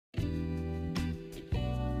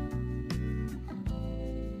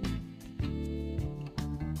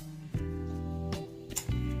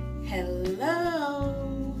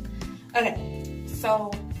Okay,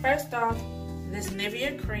 so first off, this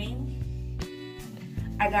Nivea Creme,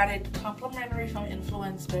 I got it complimentary from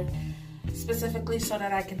Influenster, specifically so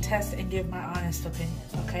that I can test and give my honest opinion,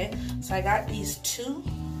 okay? So I got these 2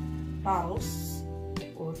 bottles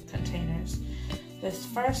or containers. This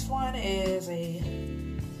first one is a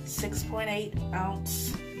 6.8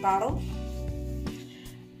 ounce bottle,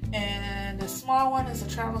 and the small one is a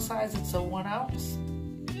travel size. It's a 1 ounce.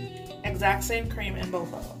 Exact same cream in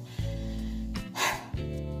both of them.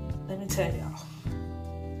 Let me tell y'all,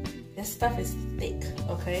 this stuff is thick,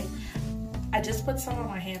 okay? I just put some on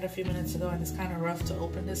my hand a few minutes ago and it's kind of rough to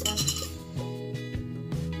open this one.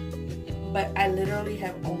 But I literally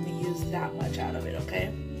have only used that much out of it,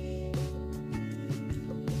 okay?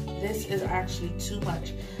 This is actually too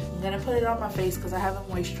much. I'm gonna put it on my face because I haven't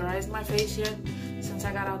moisturized my face yet since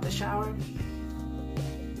I got out the shower.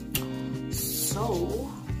 So,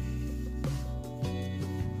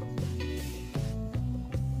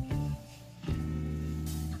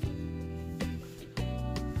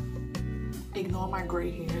 ignore my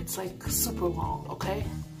gray hair, it's like super long, okay?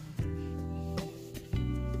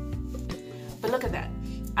 But look at that.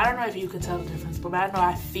 I don't know if you can tell the difference, but I know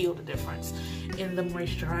I feel the difference in the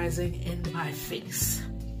moisturizing in my face.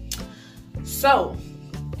 So,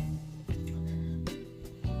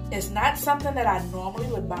 it's not something that I normally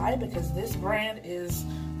would buy because this brand is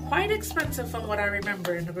quite expensive from what I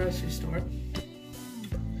remember in the grocery store.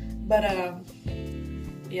 But,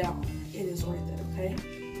 yeah, it is worth it, okay?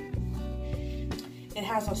 It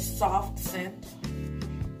has a soft scent.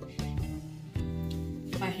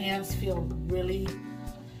 My hands feel really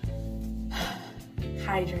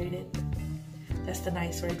hydrated. That's the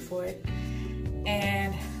nice word for it.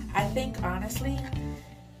 And I think honestly,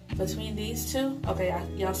 between these 2, okay,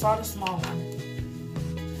 y'all saw the small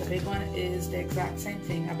one. The big one is the exact same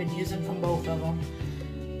thing. I've been using from both of them.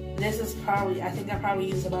 This is probably, I think I probably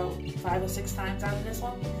used about 5 or 6 times out of this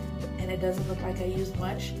one. And it doesn't look like I used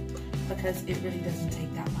much because it really doesn't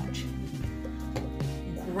take that much.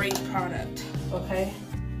 Great product, okay?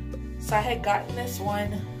 So I had gotten this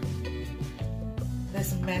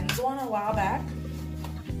men's one a while back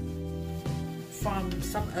from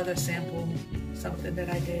some other sample, something that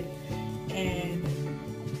I did. And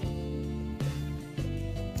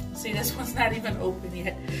see, this one's not even open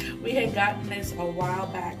yet. We had gotten this a while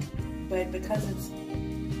back, but because it's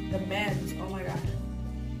the men's, oh my god,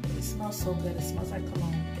 it smells so good. It smells like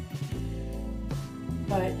cologne.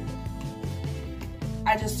 But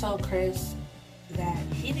I just told Chris that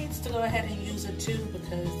he needs to go ahead and use it too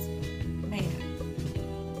because, man,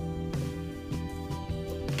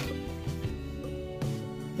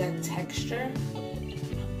 that texture,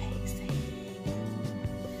 amazing.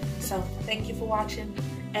 So thank you for watching,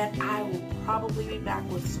 and I will probably be back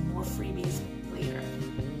with some more freebies later.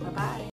 Bye-bye.